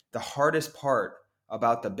the hardest part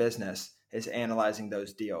about the business is analyzing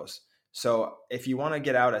those deals. So if you want to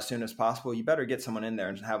get out as soon as possible, you better get someone in there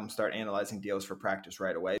and have them start analyzing deals for practice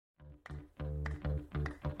right away.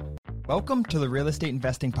 Welcome to the Real Estate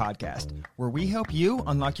Investing Podcast, where we help you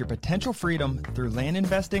unlock your potential freedom through land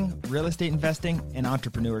investing, real estate investing, and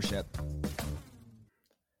entrepreneurship.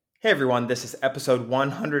 Hey everyone, this is episode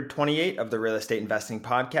 128 of the Real Estate Investing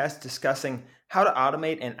Podcast, discussing how to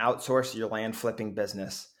automate and outsource your land flipping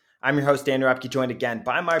business. I'm your host, Daniel Apke, joined again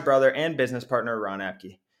by my brother and business partner, Ron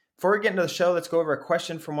Apke. Before we get into the show, let's go over a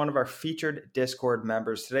question from one of our featured Discord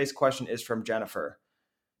members. Today's question is from Jennifer.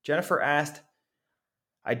 Jennifer asked,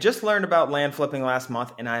 I just learned about land flipping last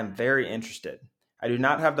month and I am very interested. I do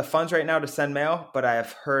not have the funds right now to send mail, but I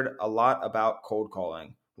have heard a lot about cold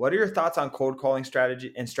calling. What are your thoughts on cold calling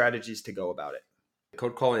strategy and strategies to go about it?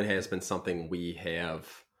 Cold calling has been something we have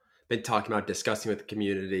been talking about, discussing with the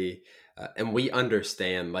community, and we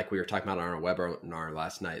understand, like we were talking about on our webinar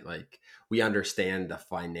last night, like we understand the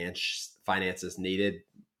finances needed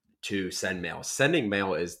to send mail. Sending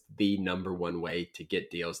mail is the number one way to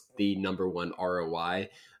get deals, the number one ROI,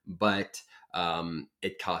 but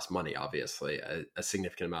it costs money, obviously, a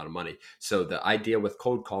significant amount of money. So the idea with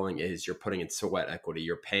cold calling is you're putting in sweat equity.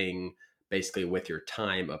 You're paying basically with your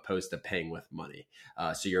time opposed to paying with money.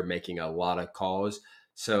 So you're making a lot of calls.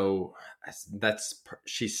 So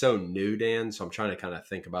she's so new, Dan. So I'm trying to kind of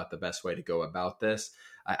think about the best way to go about this.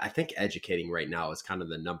 I think educating right now is kind of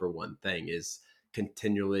the number one thing, is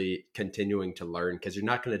continuing to learn, because you're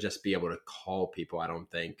not going to just be able to call people, I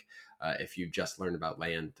don't think, if you just learned about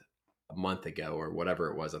land a month ago or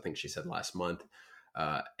whatever it was. I think she said last month,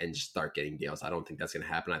 and just start getting deals. I don't think that's going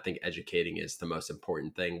to happen. I think educating is the most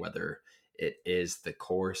important thing, whether it is the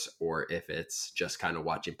course or if it's just kind of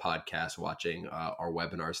watching podcasts, watching our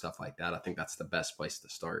webinars, stuff like that. I think that's the best place to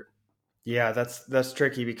start. Yeah, that's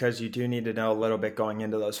tricky because you do need to know a little bit going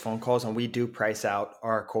into those phone calls, and we do price out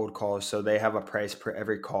our cold calls. So they have a price per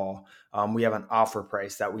every call. We have an offer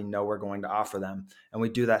price that we know we're going to offer them. And we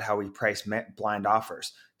do that how we price blind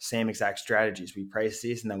offers. Same exact strategies. We price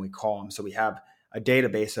these and then we call them. So we have a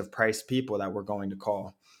database of priced people that we're going to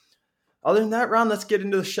call. Other than that, Ron, let's get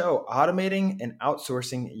into the show. Automating and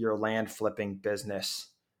outsourcing your land flipping business.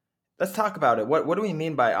 Let's talk about it. What do we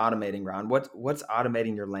mean by automating, Ron? What's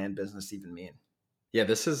automating your land business even mean? Yeah,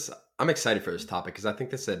 I'm excited for this topic because I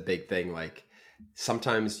think this is a big thing. Like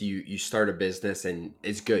sometimes you start a business and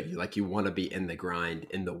it's good. You want to be in the grind,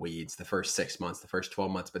 in the weeds, the first 6 months, the first 12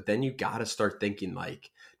 months, but then you got to start thinking like,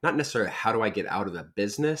 not necessarily how do I get out of the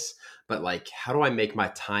business, but like, how do I make my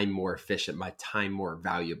time more efficient, my time more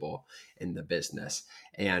valuable in the business?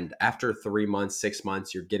 And after 3 months, 6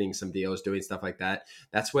 months, you're getting some deals, doing stuff like that.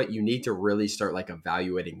 That's what you need to really start like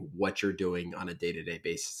evaluating what you're doing on a day-to-day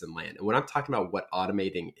basis in land. And when I'm talking about what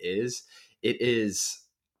automating is, it is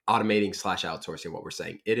automating / outsourcing. What we're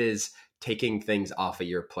saying, it is taking things off of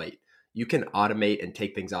your plate. You can automate and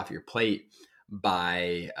take things off your plate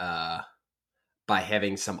by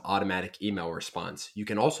having some automatic email response. You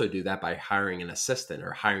can also do that by hiring an assistant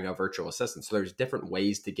or hiring a virtual assistant. So there's different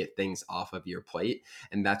ways to get things off of your plate.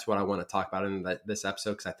 And that's what I want to talk about in this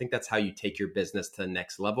episode, because I think that's how you take your business to the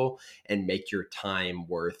next level and make your time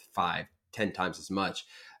worth 5-10 times as much.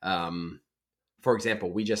 For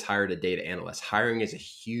example, we just hired a data analyst. Hiring is a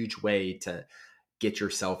huge way to get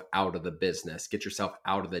yourself out of the business, get yourself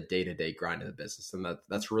out of the day-to-day grind of the business. And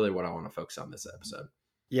that's really what I want to focus on this episode.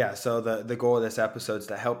 Yeah, so the goal of this episode is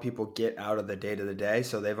to help people get out of the day-to-day.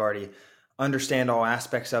 So they've already understand all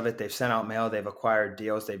aspects of it. They've sent out mail, they've acquired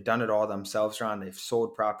deals, they've done it all themselves, Ron. They've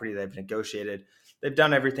sold property, they've negotiated, they've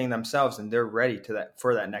done everything themselves, and they're ready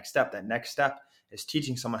for that next step. That next step is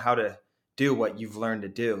teaching someone how to do what you've learned to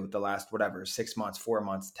do the last 6 months, 4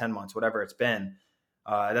 months, 10 months, whatever it's been.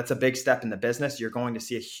 That's a big step in the business. You're going to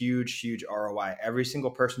see a huge ROI. Every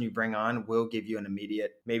single person you bring on will give you an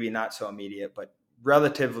immediate, maybe not so immediate, but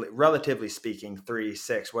relatively speaking, 3,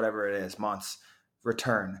 6, whatever it is, months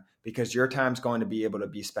return, because your time's going to be able to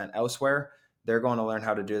be spent elsewhere. They're going to learn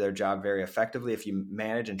how to do their job very effectively if you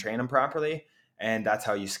manage and train them properly. And that's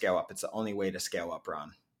how you scale up. It's the only way to scale up,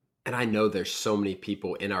 Ron. And I know there's so many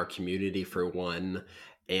people in our community, for one,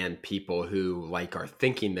 and people who are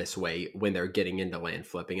thinking this way when they're getting into land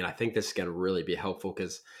flipping. And I think this is going to really be helpful,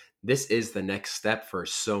 because this is the next step for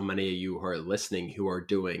so many of you who are listening, who are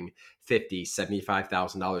doing $50,000,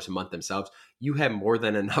 $75,000 a month themselves. You have more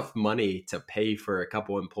than enough money to pay for a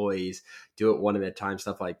couple employees, do it one at a time,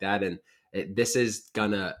 stuff like that. And this is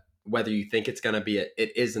gonna, whether you think it's gonna be,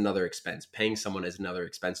 it is another expense. Paying someone is another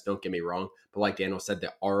expense. Don't get me wrong. But like Daniel said,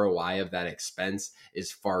 the ROI of that expense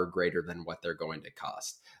is far greater than what they're going to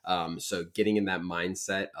cost. So getting in that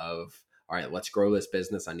mindset of, all right, let's grow this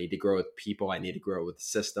business. I need to grow with people. I need to grow with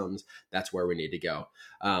systems. That's where we need to go.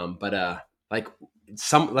 Like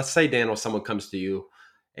let's say, Daniel, someone comes to you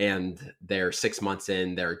and they're 6 months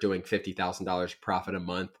in, they're doing $50,000 profit a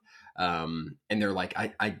month. And they're like,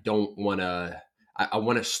 I don't want to, I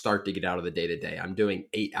want to start to get out of the day to day. I'm doing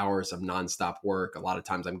 8 hours of nonstop work. A lot of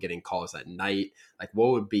times I'm getting calls at night. Like,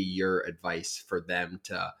 what would be your advice for them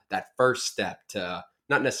to that first step to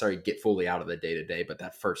not necessarily get fully out of the day to day, but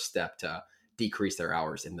that first step to decrease their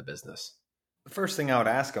hours in the business? The first thing I would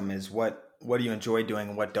ask them is what do you enjoy doing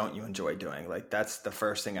and what don't you enjoy doing? Like, that's the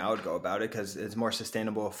first thing I would go about it, because it's more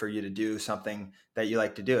sustainable for you to do something that you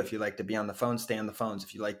like to do. If you like to be on the phone, stay on the phones.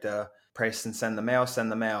 If you like to price and send the mail,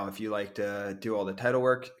 send the mail. If you like to do all the title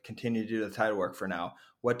work, continue to do the title work for now.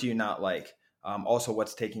 What do you not like? Also,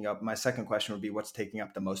 what's taking up, my second question would be, what's taking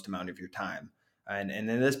up the most amount of your time? And in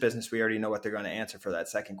this business, we already know what they're going to answer for that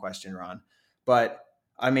second question, Ron. But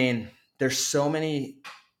I mean, there's so many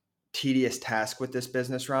tedious tasks with this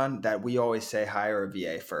business, Ron, that we always say hire a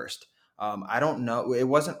VA first. I don't know. It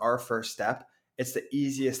wasn't our first step. It's the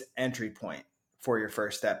easiest entry point for your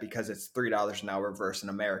first step, because it's $3 an hour versus an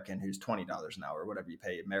American who's $20 an hour, whatever you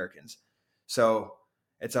pay Americans. So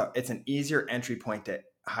it's an easier entry point to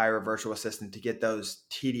hire a virtual assistant to get those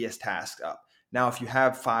tedious tasks up. Now, if you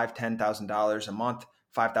have $5,000-$10,000 a month,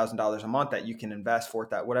 $5,000 a month that you can invest for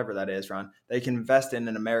that, whatever that is, Ron, that you can invest in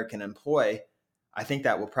an American employee, I think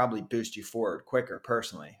that will probably boost you forward quicker.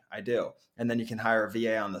 Personally, I do. And then you can hire a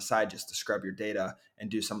VA on the side just to scrub your data and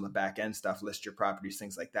do some of the back end stuff, list your properties,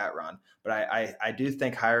 things like that, Ron. But I do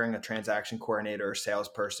think hiring a transaction coordinator or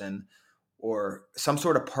salesperson or some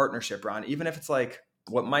sort of partnership, Ron, even if it's like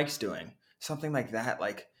what Mike's doing, something like that.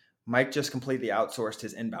 Like, Mike just completely outsourced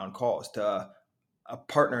his inbound calls to a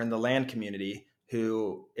partner in the land community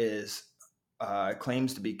who is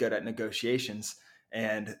claims to be good at negotiations.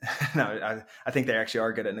 And no, I think they actually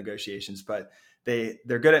are good at negotiations, but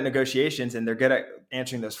they're good at negotiations and they're good at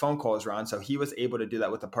answering those phone calls, Ron. So he was able to do that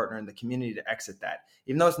with a partner in the community to exit that.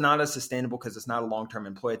 Even though it's not as sustainable because it's not a long-term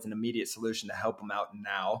employee, it's an immediate solution to help him out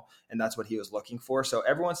now. And that's what he was looking for. So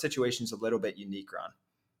everyone's situation is a little bit unique, Ron.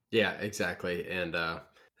 Yeah, exactly. And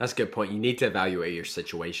that's a good point. You need to evaluate your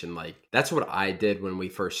situation. Like, that's what I did when we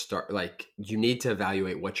first start. Like, you need to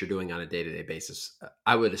evaluate what you're doing on a day-to-day basis.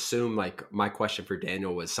 I would assume, like, my question for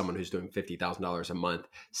Daniel was someone who's doing $50,000 a month,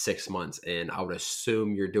 6 months. And I would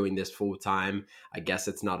assume you're doing this full time. I guess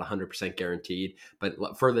it's not 100% guaranteed,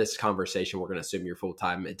 but for this conversation, we're going to assume you're full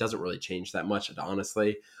time. It doesn't really change that much,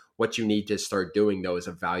 honestly. What you need to start doing, though, is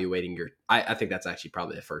evaluating I think that's actually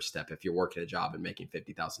probably the first step. If you're working a job and making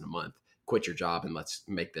 $50,000 a month, quit your job and let's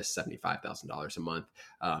make this $75,000 a month,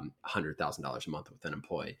 $100,000 a month with an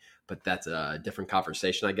employee. But that's a different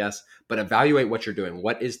conversation, I guess. But evaluate what you're doing.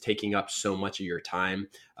 What is taking up so much of your time?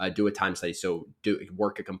 Do a time study. So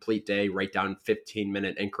work a complete day, write down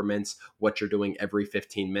 15-minute increments, what you're doing every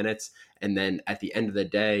 15 minutes. And then at the end of the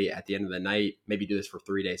day, at the end of the night, maybe do this for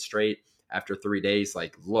 3 days straight. After 3 days,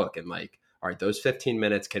 like, look and like, all right, those 15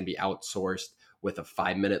 minutes can be outsourced with a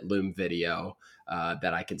 5-minute Loom video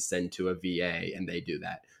that I can send to a VA, and they do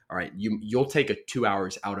that. All right, you'll take 2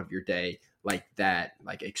 hours out of your day like that,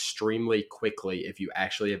 like extremely quickly, if you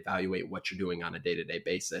actually evaluate what you're doing on a day-to-day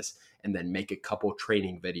basis, and then make a couple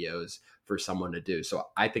training videos for someone to do. So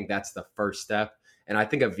I think that's the first step, and I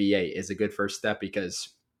think a VA is a good first step because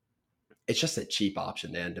it's just a cheap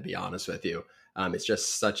option, Dan, to be honest with you. It's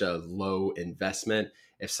just such a low investment.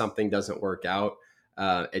 If something doesn't work out,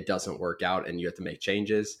 it doesn't work out and you have to make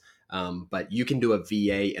changes. But you can do a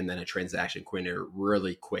VA and then a transaction coordinator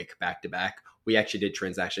really quick back to back. We actually did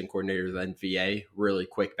transaction coordinator, then VA really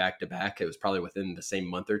quick back to back. It was probably within the same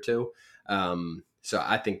month or two. So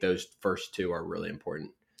I think those first two are really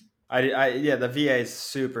important. Yeah, the VA is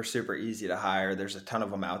super, super easy to hire. There's a ton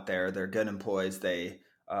of them out there. They're good employees. They're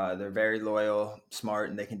very loyal, smart,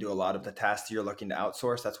 and they can do a lot of the tasks you're looking to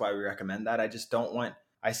outsource. That's why we recommend that.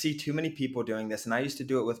 I see too many people doing this, and I used to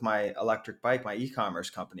do it with my electric bike, my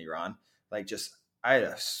e-commerce company, Ron. I had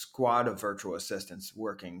a squad of virtual assistants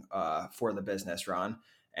working for the business, Ron.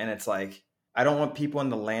 And it's like, I don't want people in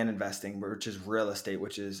the land investing, which is real estate,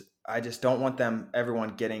 I just don't want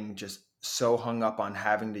everyone getting just so hung up on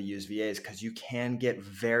having to use VAs, because you can get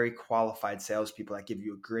very qualified salespeople that give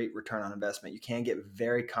you a great return on investment. You can get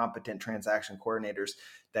very competent transaction coordinators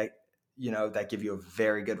that give you a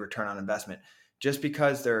very good return on investment. Just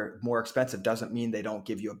because they're more expensive doesn't mean they don't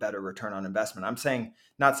give you a better return on investment. I'm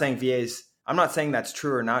not saying that's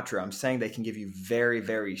true or not true. I'm saying they can give you very,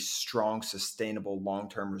 very strong, sustainable,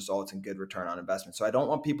 long-term results and good return on investment. So I don't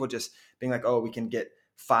want people just being like, oh, we can get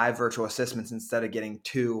 5 virtual assistants instead of getting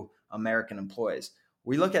 2 American employees.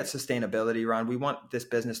 We look at sustainability, Ron. We want this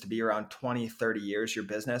business to be around 20, 30 years, your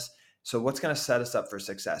business. So what's going to set us up for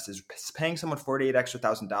success is paying someone $48 extra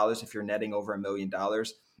thousand if you're netting over $1 million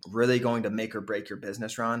really going to make or break your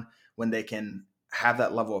business, Ron, when they can have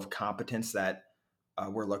that level of competence that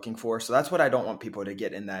we're looking for. So that's what I don't want people to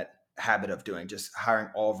get in that habit of doing, just hiring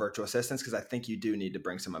all virtual assistants, because I think you do need to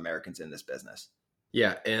bring some Americans in this business.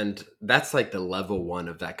 Yeah. And that's like the level one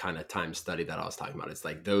of that kind of time study that I was talking about. It's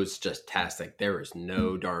like those just tasks, like there is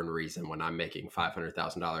no darn reason when I'm making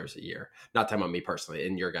 $500,000 a year, not talking about me personally,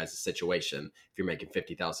 in your guys' situation, if you're making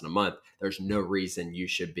 $50,000 a month, there's no reason you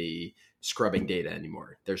should be scrubbing data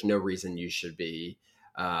anymore. There's no reason you should be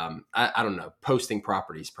I don't know, posting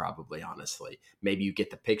properties probably, honestly. Maybe you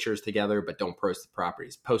get the pictures together, but don't post the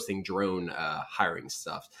properties, posting drone hiring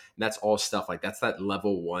stuff. And that's all stuff like that's that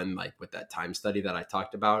level one, like with that time study that I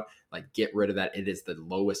talked about, like get rid of that. It is the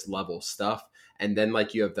lowest level stuff. And then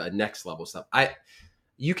like you have the next level stuff.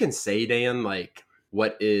 You can say, Dan, like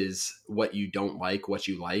what you don't like, what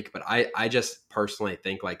you like, but I just personally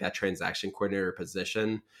think like that transaction coordinator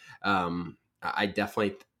position,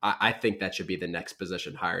 I think that should be the next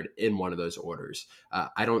position hired in one of those orders.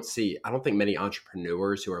 I don't think many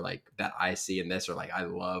entrepreneurs who are like that I see in this are like, I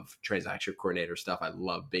love transaction coordinator stuff. I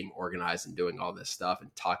love being organized and doing all this stuff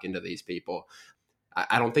and talking to these people.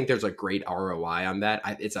 I don't think there's a great ROI on that.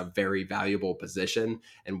 It's a very valuable position,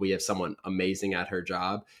 and we have someone amazing at her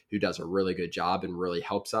job who does a really good job and really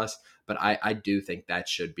helps us. But I do think that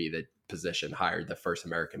should be the position hired, the first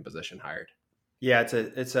American position hired. Yeah,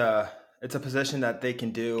 it's a position that they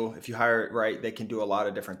can do. If you hire it right, they can do a lot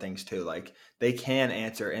of different things too. Like they can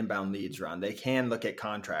answer inbound leads, Ron. They can look at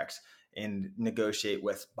contracts and negotiate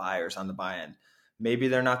with buyers on the buy end. Maybe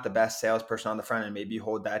they're not the best salesperson on the front end. Maybe you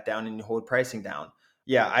hold that down and you hold pricing down.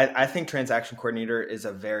 Yeah, I think transaction coordinator is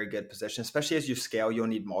a very good position, especially as you scale. You'll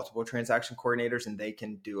need multiple transaction coordinators, and they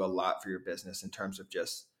can do a lot for your business in terms of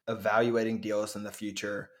just evaluating deals in the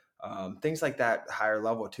future, things like that, higher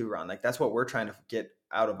level too, Ron. Like that's what we're trying to get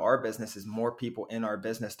out of our business is more people in our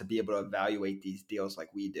business to be able to evaluate these deals like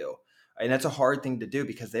we do. And that's a hard thing to do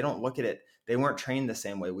because they don't look at it. They weren't trained the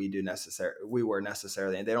same way we were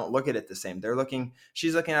necessarily, and they don't look at it the same.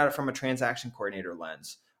 She's looking at it from a transaction coordinator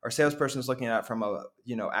lens. Our salesperson is looking at it from a,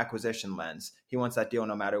 acquisition lens. He wants that deal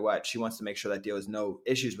no matter what. She wants to make sure that deal has no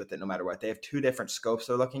issues with it no matter what. They have 2 different scopes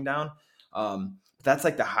they're looking down. But that's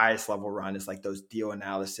like the highest level, Run, is like those deal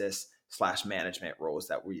analysis / management roles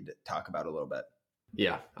that we talk about a little bit.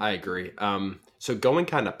 Yeah, I agree. So going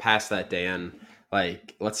kind of past that, Dan,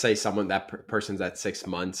 like let's say person's at 6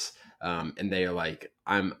 months, and they are like,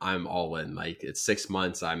 I'm all in. Like it's 6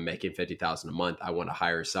 months, I'm making $50,000 a month. I want to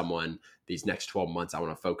hire someone. These next 12 months, I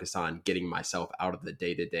want to focus on getting myself out of the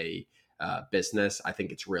day-to-day business. I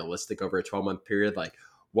think it's realistic over a 12-month period. Like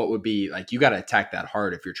what would be like, you got to attack that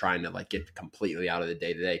hard if you're trying to like get completely out of the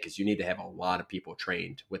day-to-day, because you need to have a lot of people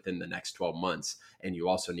trained within the next 12 months. And you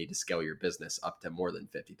also need to scale your business up to more than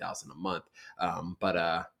 50,000 a month.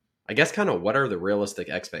 I guess kind of what are the realistic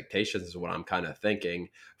expectations is what I'm kind of thinking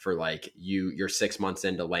for like you're 6 months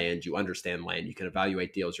into land, you understand land, you can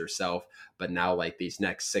evaluate deals yourself, but now like these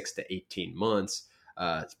next 6 to 18 months,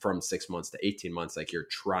 from 6 months to 18 months, like you're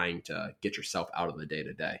trying to get yourself out of the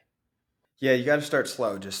day-to-day. Yeah, you got to start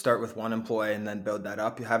slow. Just start with 1 employee and then build that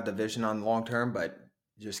up. You have the vision on long term, but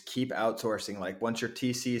just keep outsourcing. Like once your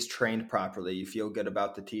TC is trained properly, you feel good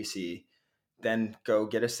about the TC, then go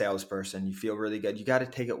get a salesperson. You feel really good. You got to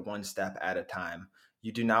take it 1 step at a time.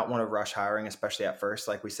 You do not want to rush hiring, especially at first.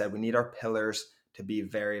 Like we said, we need our pillars to be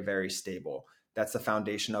very, very stable. That's the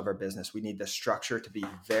foundation of our business. We need the structure to be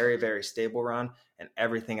very, very stable, Ron, and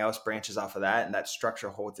everything else branches off of that. And that structure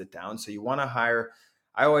holds it down. So you want to hire,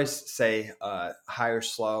 I always say, hire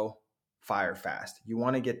slow, fire fast. You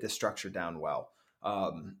want to get this structure down well.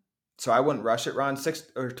 So I wouldn't rush it, Ron.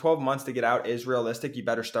 6 or 12 months to get out is realistic. You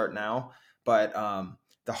better start now. But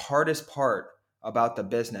the hardest part about the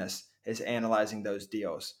business is analyzing those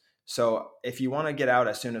deals. So if you want to get out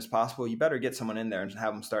as soon as possible, you better get someone in there and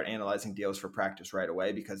have them start analyzing deals for practice right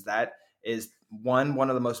away, because that is one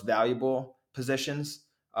of the most valuable positions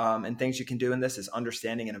and things you can do in this is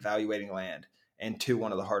understanding and evaluating land. And 2,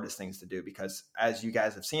 one of the hardest things to do, because as you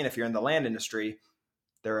guys have seen, if you're in the land industry,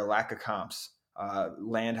 there are a lack of comps.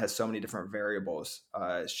 Land has so many different variables,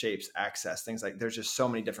 shapes, access, things like there's just so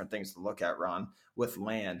many different things to look at, Ron, with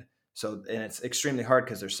land. So, and it's extremely hard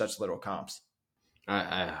because there's such little comps.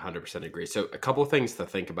 I 100% agree. So a couple of things to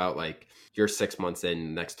think about, like you're 6 months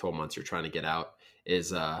in, next 12 months you're trying to get out,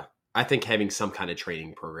 is I think having some kind of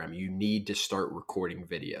training program, you need to start recording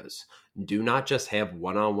videos. Do not just have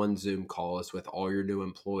one-on-one Zoom calls with all your new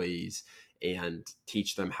employees and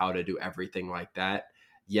teach them how to do everything like that.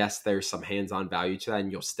 Yes, there's some hands-on value to that,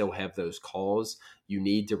 and you'll still have those calls. You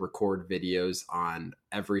need to record videos on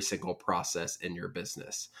every single process in your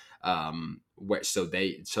business, so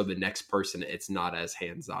the next person, it's not as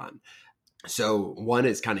hands-on. So one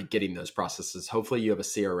is kind of getting those processes. Hopefully you have a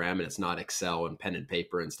CRM and it's not Excel and pen and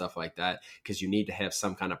paper and stuff like that, because you need to have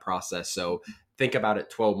some kind of process. So think about it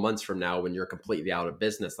 12 months from now when you're completely out of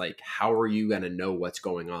business. Like, how are you going to know what's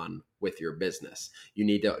going on with your business? You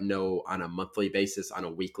need to know on a monthly basis, on a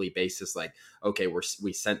weekly basis, like, okay,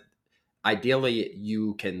 we sent, ideally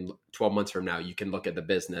you can 12 months from now, you can look at the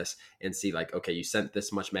business and see like, okay, you sent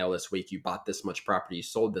this much mail this week, you bought this much property, you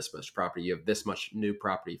sold this much property, you have this much new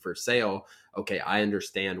property for sale. Okay, I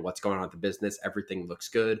understand what's going on with the business, everything looks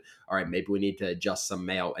good. All right, maybe we need to adjust some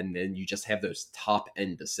mail. And then you just have those top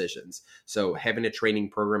end decisions. So having a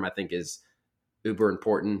training program, I think, is uber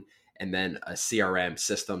important. And then a CRM,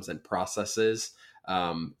 systems and processes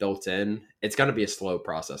built in. It's going to be a slow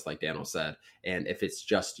process, like Daniel said. And if it's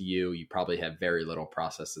just you, you probably have very little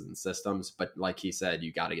processes and systems. But like he said,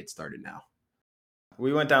 you got to get started now.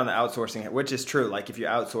 We went down the outsourcing, which is true. Like if you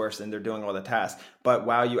outsource and they're doing all the tasks, but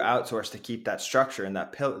while you outsource, to keep that structure and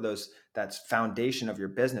that foundation of your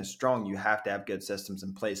business strong, you have to have good systems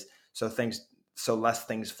in place. So less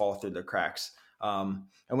things fall through the cracks. And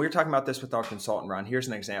we were talking about this with our consultant, Ron. Here's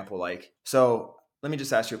an example. So let me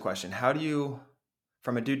just ask you a question. How do you,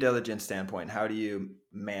 from a due diligence standpoint, how do you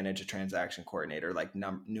manage a transaction coordinator, like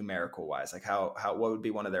numerical wise? Like what would be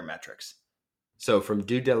one of their metrics? So from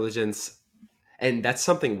due diligence, and that's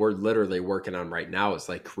something we're literally working on right now, is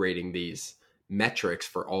like creating these metrics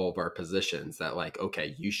for all of our positions that like,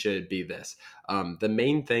 okay, you should be this. The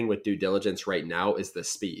main thing with due diligence right now is the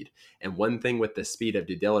speed. And one thing with the speed of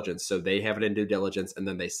due diligence, so they have it in due diligence and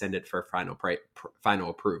then they send it for final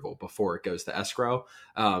approval before it goes to escrow.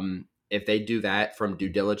 If they do that from due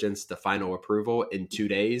diligence to final approval in 2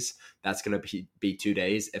 days, that's going to be 2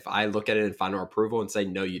 days. If I look at it in final approval and say,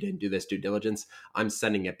 no, you didn't do this due diligence, I'm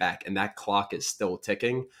sending it back. And that clock is still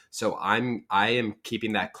ticking. So I am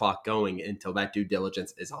keeping that clock going until that due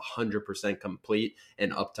diligence is 100% complete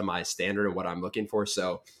and up to my standard and what I'm looking for.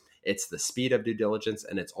 So it's the speed of due diligence,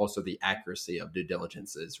 and it's also the accuracy of due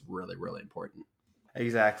diligence is really, really important.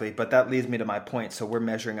 Exactly. But that leads me to my point. So we're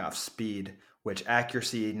measuring off speed, which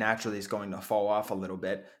accuracy naturally is going to fall off a little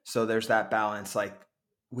bit. So there's that balance. Like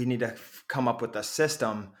we need to come up with a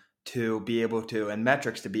system to be able to, and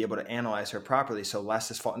metrics to be able to analyze her properly. So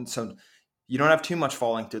less is falling. So you don't have too much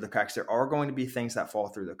falling through the cracks. There are going to be things that fall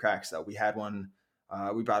through the cracks though. We had one,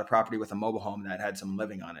 we bought a property with a mobile home that had some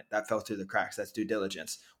living on it. That fell through the cracks. That's due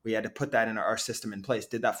diligence. We had to put that in our system in place.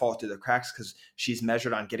 Did that fall through the cracks? Because she's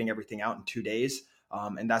measured on getting everything out in 2 days.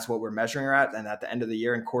 And that's what we're measuring her at. And at the end of the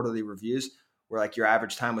year in quarterly reviews, we're like, your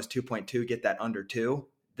average time was 2.2, get that under 2.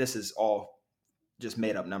 This is all just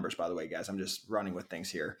made up numbers, by the way, guys. I'm just running with things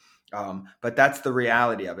here. But that's the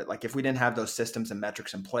reality of it. Like if we didn't have those systems and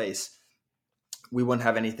metrics in place, we wouldn't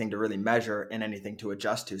have anything to really measure and anything to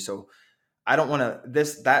adjust to. So I don't want to,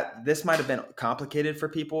 this might've been complicated for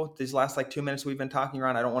people. These last like 2 minutes we've been talking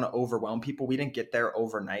around, I don't want to overwhelm people. We didn't get there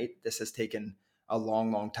overnight. This has taken a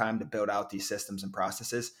long, long time to build out these systems and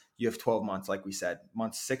processes. You have 12 months, like we said,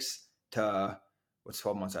 months 6 to what's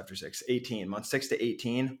 12 months after 6, 18 months, 6 to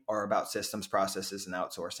 18 are about systems, processes, and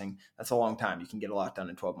outsourcing. That's a long time. You can get a lot done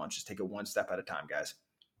in 12 months. Just take it one step at a time, guys.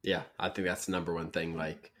 Yeah. I think that's the number one thing.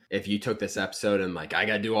 Like if you took this episode and like, I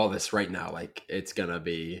got to do all this right now, like it's going to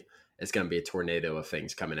be a tornado of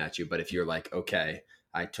things coming at you. But if you're like, okay,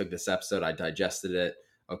 I took this episode, I digested it.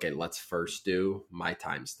 Okay, let's first do my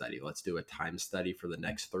time study. Let's do a time study for the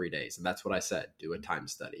next 3 days. And that's what I said, do a time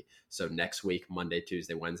study. So next week, Monday,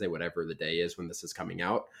 Tuesday, Wednesday, whatever the day is when this is coming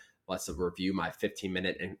out, let's review my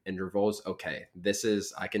 15-minute intervals. Okay,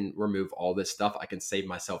 I can remove all this stuff. I can save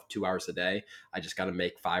myself 2 hours a day. I just got to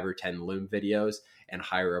make 5 or 10 Loom videos and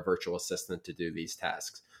hire a virtual assistant to do these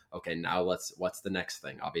tasks. Okay, now what's the next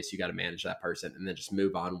thing? Obviously, you got to manage that person and then just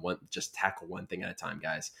move on just tackle one thing at a time,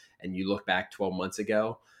 guys. And you look back 12 months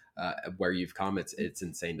ago, where you've come, it's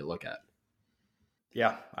insane to look at.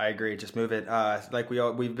 Yeah, I agree. Just move it. Like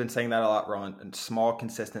we've been saying that a lot, Ron. And small,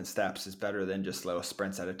 consistent steps is better than just little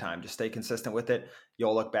sprints at a time. Just stay consistent with it.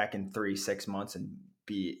 You'll look back in 3-6 months and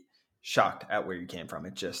be shocked at where you came from.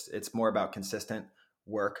 It's more about consistent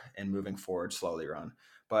work and moving forward slowly, Ron.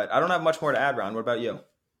 But I don't have much more to add, Ron. What about you?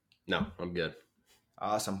 No, I'm good.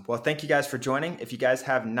 Awesome. Well, thank you guys for joining. If you guys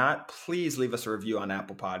have not, please leave us a review on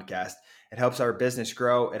Apple Podcast. It helps our business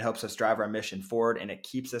grow. It helps us drive our mission forward, and it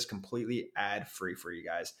keeps us completely ad-free for you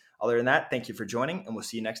guys. Other than that, thank you for joining, and we'll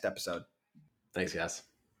see you next episode. Thanks, guys.